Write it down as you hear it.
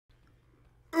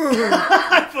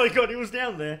I forgot he was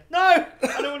down there. No! I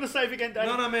don't want to save again, Dave.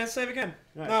 No, man, save again.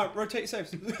 Right. No, rotate your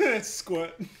saves.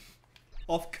 Squirt.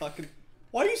 Off cucking.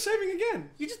 Why are you saving again?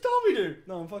 You just told me to.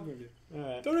 No, I'm fucking with you.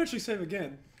 Alright. Don't actually save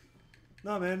again.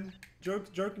 No, man.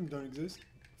 Joking don't exist.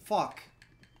 Fuck.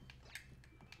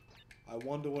 I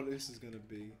wonder what this is gonna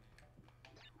be.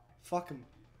 Fuck him.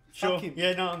 Sure. Fuck him.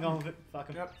 Yeah, no, I'm going with it. Fuck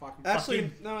him. Yep, fuck him. Actually,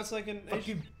 him. no, it's like an Fuck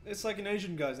Asian. him. It's like an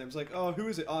Asian guy's name. It's like, oh, who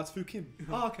is it? Oh, it's Fu Kim.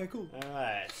 Oh, okay, cool.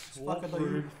 Alright. Warp fucking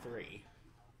Room 3.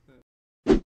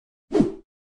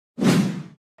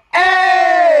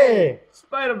 Hey!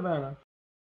 Beta Banter.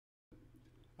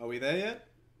 Are we there yet?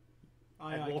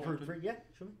 At Warp Room 3, yeah,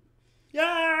 sure.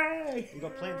 Yay! We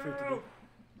got planned for it to do.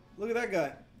 Look at that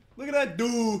guy. Look at that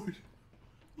dude.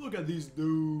 Look at this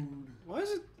dude. Why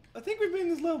is it? I think we've been in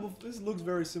this level. This looks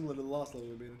very similar to the last level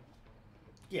we've been in.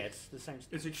 Yeah, it's the same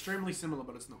stuff. It's extremely similar,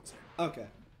 but it's not the same. Okay.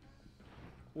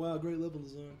 Wow, great level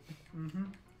design. Mm-hmm.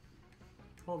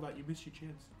 Horvat, you missed your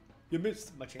chance. You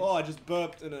missed. My chance. Oh, I just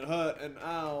burped and it hurt and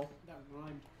ow. That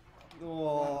rhymed.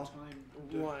 Oh,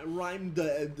 rhymed.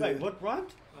 Wait, what rhymed?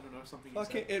 I don't know, something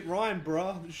Fuck it, it rhymed,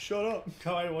 bruh. Just shut up.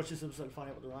 Go ahead and watch this episode and find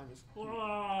out what the rhyme is.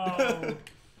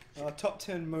 Wow. Top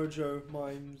 10 mojo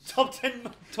mimes. Top 10.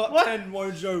 Top What? 10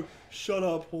 mojo. Shut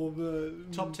up,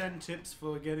 Horvat. Top 10 tips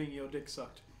for getting your dick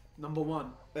sucked. Number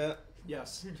 1. Yeah.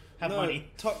 Yes. Have No, money.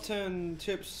 Top 10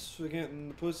 tips for getting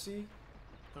the pussy.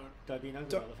 Don't be no good,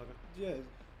 Don't- motherfucker. Yeah.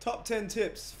 Top 10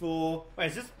 tips for. Wait,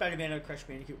 is this Beta Banter Crash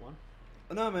Bandicoot 1?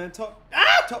 No, man. Top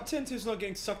 10 tips not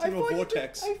getting sucked I into a thought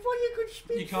vortex. I thought you could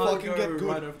speak. You can't Fucking go get good.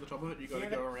 right over the top of it, you gotta Yeah,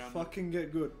 go around. Fucking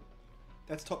get good.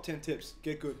 That's top 10 tips.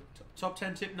 Get good. Top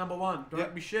 10 tip number 1. Don't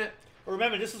Yep. be shit.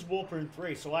 Remember, this is Warp Room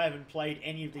 3, so I haven't played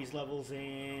any of these levels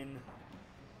in...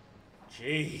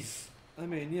 Jeez. I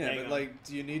mean, yeah, Hang but on. like,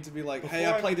 do you need to be like, hey,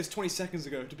 Before I I- played this 20 seconds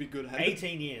ago to be good at it?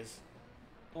 18 years.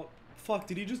 Oh, fuck,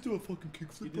 did he just do a fucking You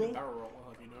kickflip, did a bro? barrel roll,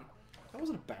 I'll have you know. That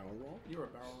wasn't a barrel roll. You're a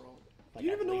barrel roll. Like, Do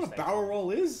you at even know what least a barrel 18.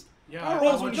 roll is? Yeah, Barrel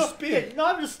rolls I when watched- you spin. Yeah,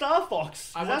 not even a Star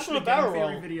Fox. I That's watched not a a barrel game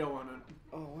theory roll. video on it.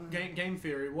 Oh, wow. Game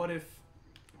theory. What if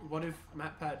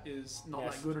MatPat is not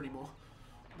Yes. that good anymore?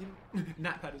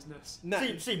 NatPat is Ness. Nah.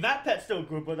 See, MatPat's still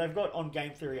good, but they've got on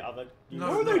Game Theory other...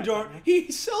 No, they don't. He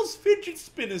sells fidget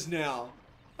spinners now.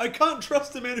 I can't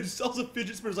trust the man who sells a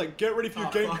fidget spinner. It's like, get ready for your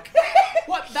Oh, game. fuck.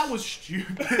 What? That was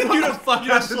stupid. You're just, fuck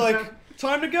you're just happened like,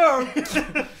 time to go. It's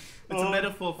a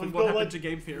metaphor for I've what got, happened like- to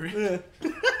game theory. Yeah.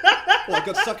 Well,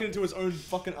 got sucked into his own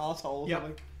fucking asshole. Yep.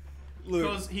 Like, look.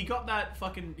 Because he got that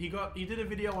fucking he did a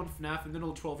video on FNAF and then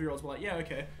all the 12-year-olds were like, yeah,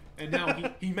 okay. And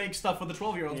now he makes stuff for the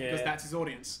 12-year-olds because Yeah. that's his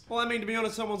audience. Well, I mean, to be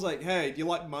honest, someone's like, hey, do you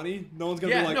like money? No one's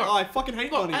gonna Yeah, be like, no. oh, I fucking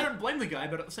hate Look, money. I don't blame the guy,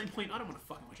 but at the same point, I don't want to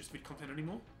fucking watch his vid content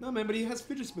anymore. No, man, but he has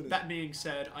fidget spinners. That being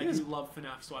said, I Yes. do love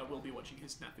FNAF, so I will be watching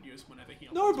his FNAF videos whenever he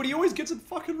uploads. No, but he always gets it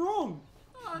fucking wrong.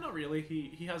 Not really.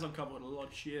 He has uncovered a lot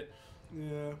of shit.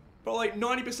 Yeah. But like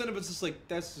 90% of it's just like,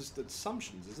 that's just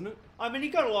assumptions, isn't it? I mean, he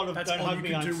got a lot of That's don't all hug you me,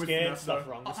 can I'm do with scared FNAF, stuff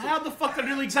though. wrong. How the fuck did I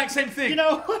do the exact same thing? You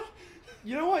know what?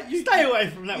 You know what? You Stay away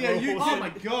from that Yeah, World you, War oh Z. my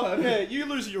god. Yeah, you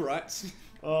lose your rights.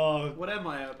 Oh, What am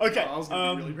I? Okay, I was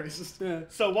gonna be really racist. Yeah.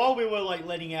 so while we were like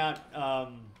letting out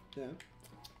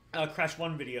Yeah. Crash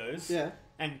 1 videos, Yeah.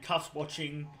 and Cuff's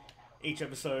watching each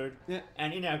episode, Yeah.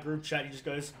 and in our group chat he just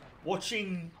goes,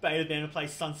 watching Beta Banter play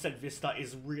Sunset Vista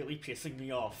is really pissing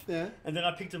me off. Yeah. And then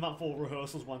I picked him up for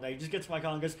rehearsals one day. He just gets to my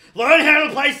car and goes, learn how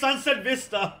to play Sunset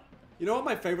Vista! You know what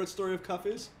my favorite story of Cuff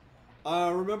is?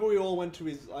 Remember we all went to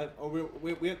his, we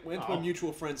went to a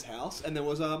mutual friend's house, and there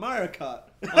was a Mario Kart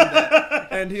on there.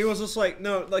 And he was just like,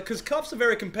 no, like, because Cuff's a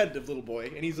very competitive little boy,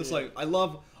 and he's just like,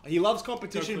 he loves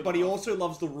competition, but he also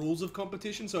loves the rules of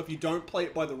competition, so if you don't play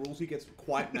it by the rules, he gets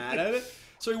quite mad at it.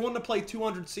 So he wanted to play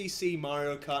 200cc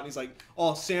Mario Kart, and he's like,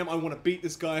 oh, Sam, I want to beat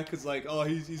this guy, because, like, oh,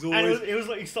 he's always... And he was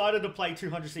like, excited to play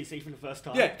 200cc for the first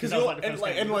time. Yeah, because that was, like, the first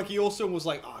game. he also was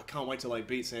like, oh, I can't wait to like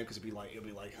beat Sam because he'll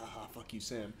be like, haha, fuck you,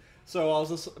 Sam. So I was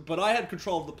just, but I had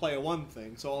control of the player one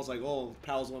thing, so I was like, oh,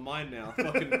 powers are mine now,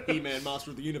 fucking He-Man,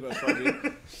 Master of the Universe right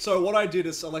here. So what I did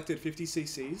is selected 50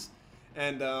 cc's,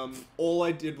 and all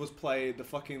I did was play the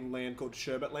fucking land called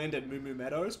Sherbet Land and Moo Moo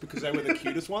Meadows because they were the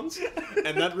cutest ones,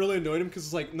 and that really annoyed him because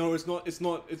it's like, no, it's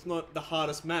not the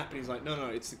hardest map, and he's like, no,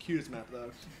 it's the cutest map though,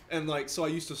 and like, so I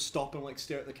used to stop and like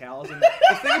stare at the cows. And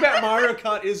the thing about Mario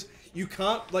Kart is you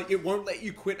can't, like, it won't let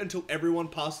you quit until everyone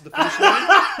passes the finish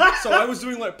line. So I was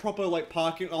doing like proper like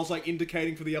parking. I was like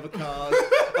indicating for the other cars.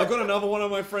 I got another one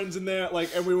of my friends in there,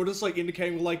 like, and we were just like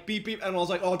indicating, we're like beep beep, and I was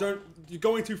like, oh, you're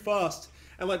going too fast.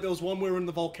 And like there was one we were in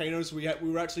the volcano, so we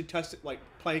were actually testing, like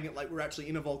playing it like we were actually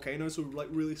in a volcano, so we were like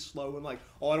really slow and like,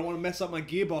 oh, I don't want to mess up my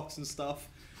gearbox and stuff.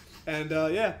 And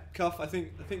yeah, Cuff. I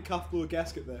think Cuff blew a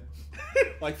gasket there.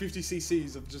 Like 50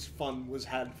 cc's of just fun was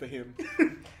had for him.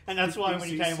 And that's why when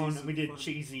you came on cc's and we of did fun.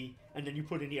 cheesy, and then you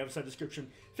put in the episode description,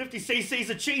 50 cc's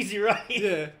of cheesy, right?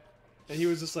 Yeah. And he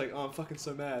was just like, oh, I'm fucking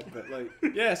so mad. But like,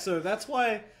 yeah. So that's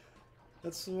why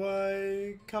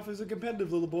Cuff is a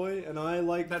competitive little boy, and I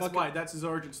like. That's fucking, why. That's his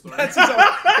origin story. That's his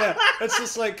yeah. It's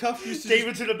just like Cuff used to. Deep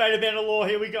into the Beta Banter lore,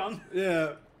 here we go.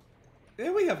 Yeah.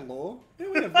 Yeah, we have law. Yeah,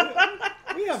 we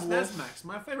have law. SNESmax,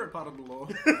 my favorite part of the law.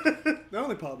 The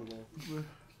only part of the law.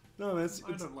 No, man,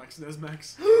 I don't like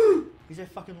SNESmax. He's our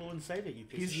fucking Lord and Savior, you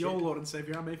piece He's of your shit. Lord and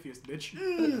Savior. I'm atheist,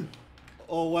 bitch.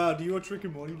 Oh wow, do you watch Rick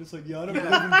and Morty? Just like, yeah, I don't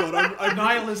believe in God. I'm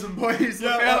Nihilism, boys.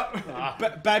 Look yeah,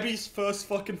 out. Babby's first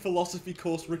fucking philosophy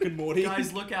course, Rick and Morty.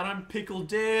 Guys, look out. I'm pickle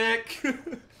dick.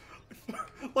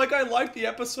 Like, I liked the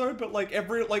episode, but like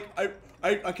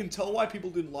I can tell why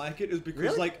people didn't like it is because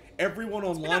Really? like everyone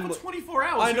Been online. out for 24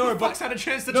 hours. I know, Who the but fuck's had a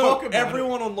chance to No, talk about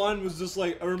everyone online was just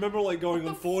like, I remember like going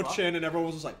on What the 4chan and everyone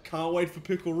was just like, can't wait for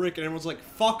Pickle Rick, and everyone's like,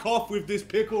 fuck off with this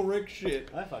Pickle Rick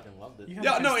shit. I fucking loved it. You had Yeah,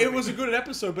 a chance no, to it was a read good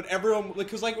episode, but everyone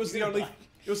because like it was the only.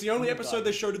 It was the only Yeah. episode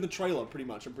they showed in the trailer, pretty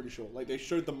much. I'm pretty sure. Like they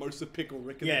showed the most of Pickle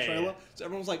Rick in Yeah, the yeah, trailer, yeah. so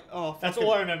everyone was like, "Oh." That's fucking...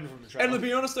 all I remember from the trailer. And to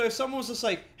be honest, though, if someone was just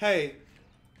like, "Hey,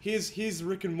 here's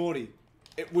Rick and Morty.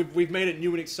 We've made it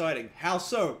new and exciting. How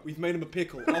so? We've made him a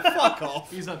pickle. Oh, fuck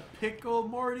off." He's a pickle,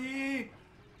 Morty.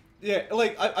 Yeah,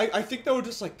 like I think they were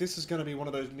just like, this is gonna be one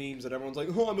of those memes that everyone's like,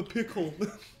 "Oh, I'm a pickle."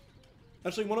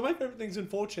 Actually, one of my favorite things in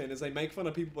 4chan is they make fun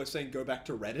of people by saying, "Go back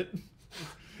to Reddit."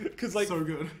 Because like, So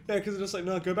good. yeah, because they're just like,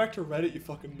 no, go back to Reddit, you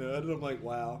fucking nerd. And I'm like,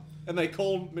 wow. And they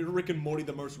call Rick and Morty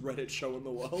the most Reddit show in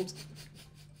the world.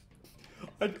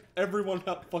 And everyone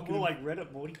out fucking. More like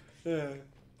Reddit, Morty. Yeah.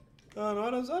 No,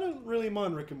 I don't really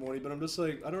mind Rick and Morty, but I'm just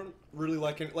like, I don't really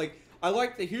like it. Like, I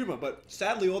like the humor, but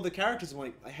sadly, all the characters, I'm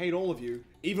like, I hate all of you.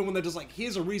 Even when they're just like,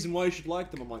 here's a reason why you should like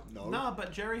them. I'm like, no. Nah,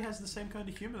 but Jerry has the same kind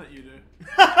of humor that you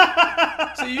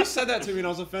do. So you said that to me and I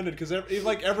was offended because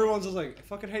like everyone's just like, I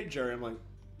fucking hate Jerry. I'm like,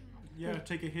 Yeah,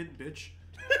 take a hint, bitch.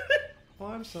 oh,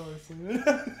 I'm sorry, Sleeman.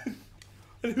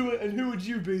 and who would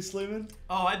you be, Sleeman?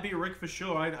 Oh, I'd be Rick for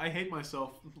sure. I hate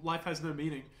myself. Life has no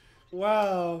meaning.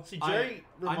 Wow. See, Jerry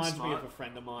I'm reminds me smart. of a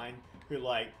friend of mine who,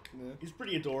 like, Yeah. is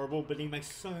pretty adorable, but he makes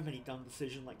so many dumb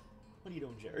decisions. Like, what are you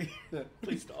doing, Jerry? Yeah.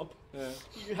 Please stop. Yeah.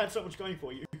 You had so much going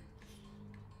for you.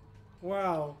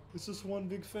 Wow. It's just one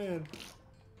big fan.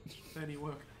 Any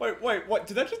work. Wait, what?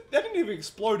 That didn't even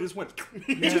explode. It just went.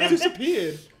 It Yeah. just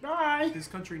disappeared. Bye. His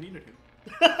country needed him.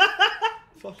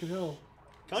 Fucking hell.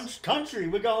 Country,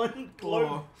 we're going.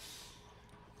 Oh,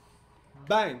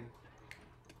 Bang.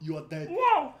 You are dead.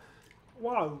 Wow.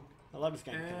 Wow. I love this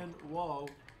game. and whoa.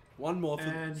 One more for.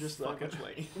 And just So fuck it. much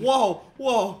waiting.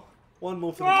 Whoa. One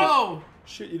more for the kid. Whoa!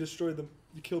 Shit, you destroyed them.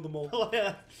 You killed them all. Oh,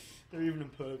 yeah. They're even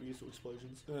impervious to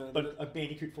explosions. Yeah. But a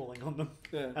bandicoot falling on them.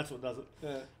 Yeah. That's what does it.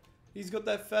 Yeah. He's got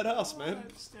that fat ass, man.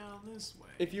 Let's down this way.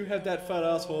 If you had that fat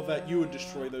ass, Horvat, you would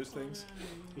destroy those things.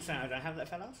 You saying I don't have that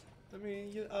fat ass? I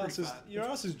mean, Pretty fat. your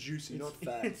ass is juicy, not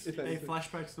fat. it's- if Hey, anything.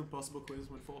 flashbacks to Impossible Quiz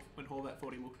when Horvat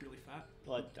thought he looked really fat.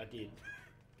 Well, I did.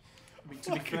 I mean,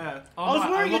 to be Fucking- fair, I was I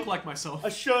wearing look it- like myself.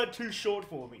 A shirt too short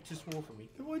for me, too small for me.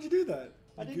 Then why'd you do that?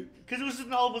 I didn't, because it was just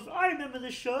an old. I remember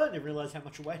this shirt, and I realized how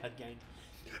much weight I'd gained.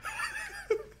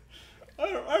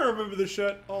 I remember the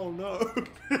shirt. Oh no.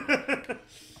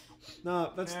 Nah,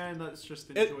 that's And let's just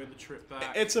enjoy the trip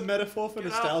back. it's a metaphor for Get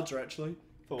nostalgia, actually.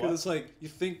 For Because what? it's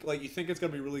like you think it's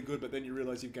gonna be really good, but then you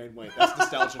realize you've gained weight. That's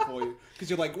nostalgia for you. Because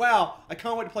you're like, wow, I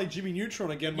can't wait to play Jimmy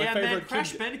Neutron again. My yeah, favorite man,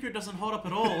 Crash kid. Bandicoot doesn't hold up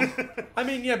at all. I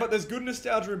mean, yeah, but there's good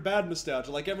nostalgia and bad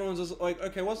nostalgia. Like everyone's just like,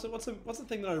 okay, what's the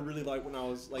thing that I really like when I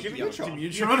was like Jimmy young? Neutron. Jimmy You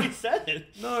Neutron. already said it.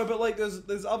 No, but like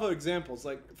there's other examples.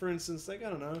 Like for instance, like I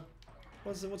don't know,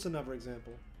 what's another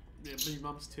example? Yeah, me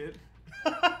mum's tit.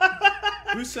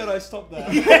 Who said I stopped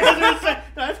that?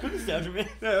 No, that's good nostalgia, man.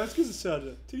 Yeah, that's because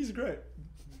nostalgia. Titties are great.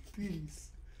 Titties.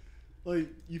 Like,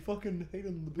 you fucking hate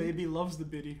them. The Baby loves the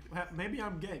biddy. Maybe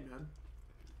I'm gay, man.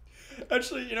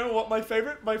 Actually, you know what? My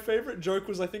favorite joke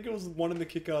was, I think it was the one in the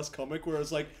Kick-Ass comic where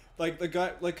it's like the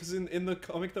guy, like, because in the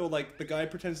comic they were like, the guy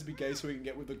pretends to be gay so he can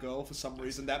get with the girl for some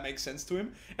reason. That makes sense to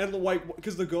him. And like,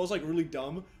 because the girl's like really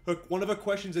dumb. One of her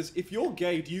questions is, if you're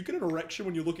gay, do you get an erection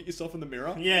when you look at yourself in the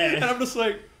mirror? Yeah. And I'm just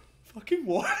like, fucking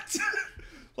what?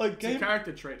 Like, It's a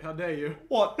character trait. How dare you?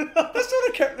 What? That's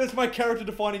not a that's my character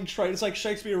defining trait. It's like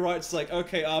Shakespeare writes, it's like,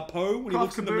 okay, Poe, when he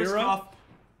looks in the Caboose, mirror. cough.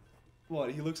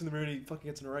 What? He looks in the mirror and he fucking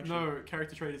gets an erection. No,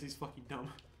 character trait is he's fucking dumb.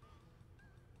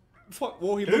 Fuck.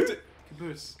 Well, he Who? looked at.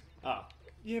 Caboose. Ah,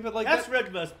 Yeah, but like that's that, red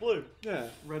versus blue. yeah.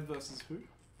 Red versus who?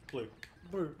 Blue.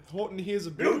 Bro, Horton here's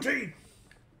a Blue blue. team.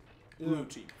 Yeah. Blue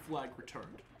team. Flag returned.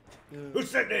 Who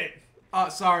said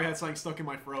that? Sorry, I had something stuck in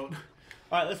my throat.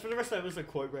 Alright, let's for the rest of it was a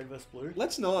quote red versus blue.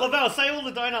 Let's not. Lavelle, say all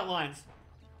the donut lines.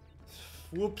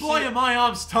 Boy, are my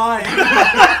arms tired.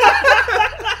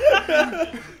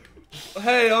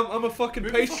 Hey, I'm a fucking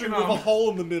Move pastry fucking with a arm. hole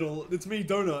in the middle. It's me,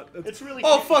 donut. It's really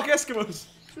Oh cute. fuck, Eskimos.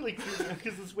 It's really cute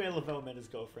because it's where Lavelle met his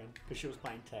girlfriend because she was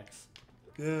playing Tex.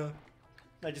 Yeah.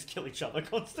 They just kill each other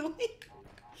constantly.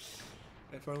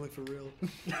 If only for real.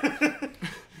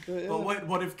 But wait,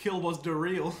 what if kill was the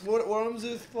real? What happens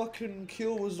if fucking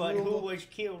kill was But real? who was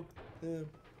killed? Yeah.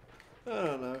 I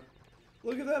don't know.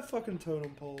 Look at that fucking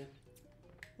totem pole.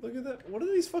 Look at that. What are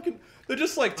these fucking... They're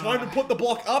just like time to put the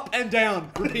block up and down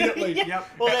repeatedly. Yep.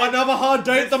 Well, Another hard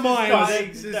day at the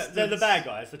Guys, mines. they're the bad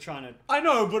guys. They're trying to... I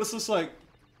know, but it's just like...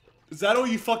 Is that all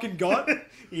you fucking got?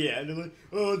 Yeah, and they're like,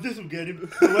 oh, this will get him.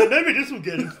 Oh, wait, maybe this will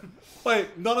get him.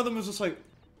 Wait, none of them is just like...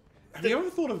 Have you ever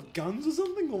thought of guns or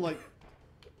something? Or like...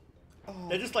 Oh.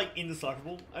 They're just like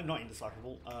indecipherable. Not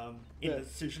indecipherable. Yeah.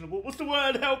 Indistinguishable. What's the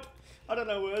word? Help! I don't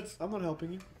know words. I'm not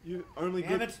helping you. You only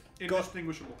Damn get... it.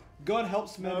 Indistinguishable. God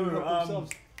helps men who help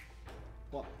themselves.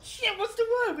 What? Shit, what's the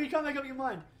word? We can't make up your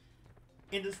mind.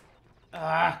 Indis...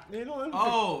 Ah. Yeah, no, let him,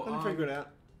 Oh, let him figure it out.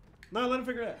 No, let him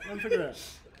figure it out. Let him figure it out.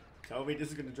 Tell me this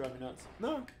is gonna drive me nuts.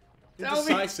 No. Tell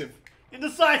me. Indecisive.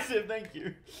 Indecisive, thank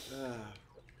you.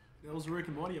 There was a Rick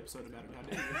and Morty episode about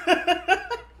it. How dare you?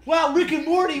 Wow, Rick and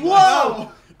Morty,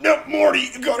 whoa! No, Morty,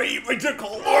 you gotta eat my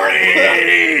tickle,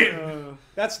 Morty!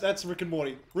 That's Rick and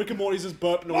Morty. Rick and Morty's just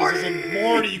burp noises and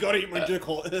Morty, you gotta eat my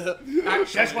dickle.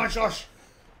 That's my Josh.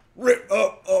 Rick,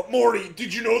 Morty,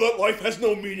 did you know that life has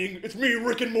no meaning? It's me,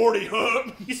 Rick and Morty,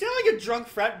 huh? You sound like a drunk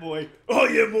frat boy. Oh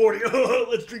yeah, Morty.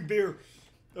 Let's drink beer.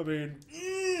 I mean,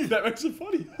 that makes it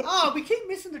funny. Oh, we keep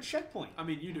missing the checkpoint. I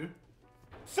mean, you do.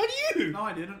 So do you. No,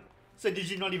 I didn't. So did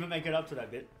you not even make it up to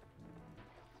that bit?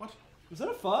 What? Was that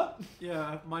a fart?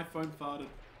 Yeah, my phone farted.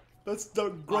 That's I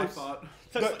gross. fart.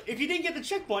 So if you didn't get the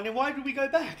checkpoint, then why did we go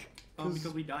back?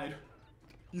 Because we died.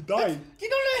 You died. You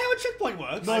don't know how a checkpoint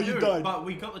works. No, I you do, died. But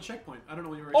we got the checkpoint. I don't know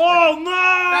what you were expecting. Oh no!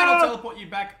 That'll teleport you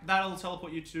back. That'll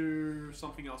teleport you to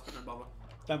something else, but don't bother.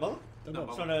 Don't bother. No,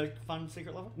 It's not a fun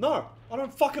secret level. No, I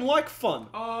don't fucking like fun.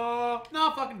 No,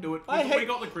 fucking do it. I hate we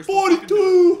got the crystal. fucking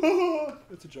do 42!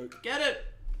 That's a joke. it. Get it?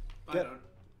 I Get-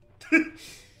 don't.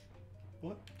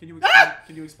 What? Can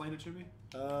you explain it to me?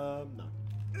 No.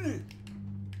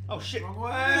 Oh shit. Wrong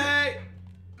way!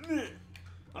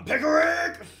 I'm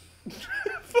Pickerick.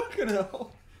 Fucking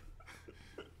hell.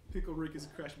 Pickle Rick is a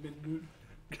Crash Bandicoot.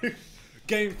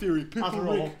 Game theory. Pickle After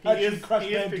all, Rick. he Actually, is Crash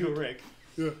Pickle Bandicoot. Rick.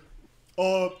 Yeah.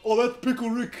 Oh, that's Pickle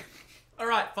Rick.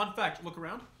 Alright, fun fact. Look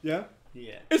around. Yeah?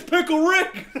 Yeah. It's Pickle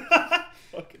Rick!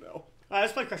 Fucking hell. Alright,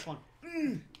 let's play Crash 1.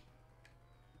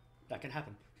 That can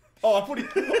happen. Oh, I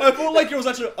thought like it was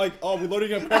actually like, oh, we're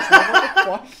loading up Crash 1. What the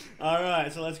fuck?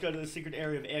 Alright, so let's go to the secret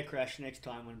area of Air Crash next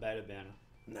time when Beta Banter.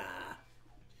 Nah.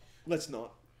 Let's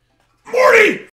not. Morty!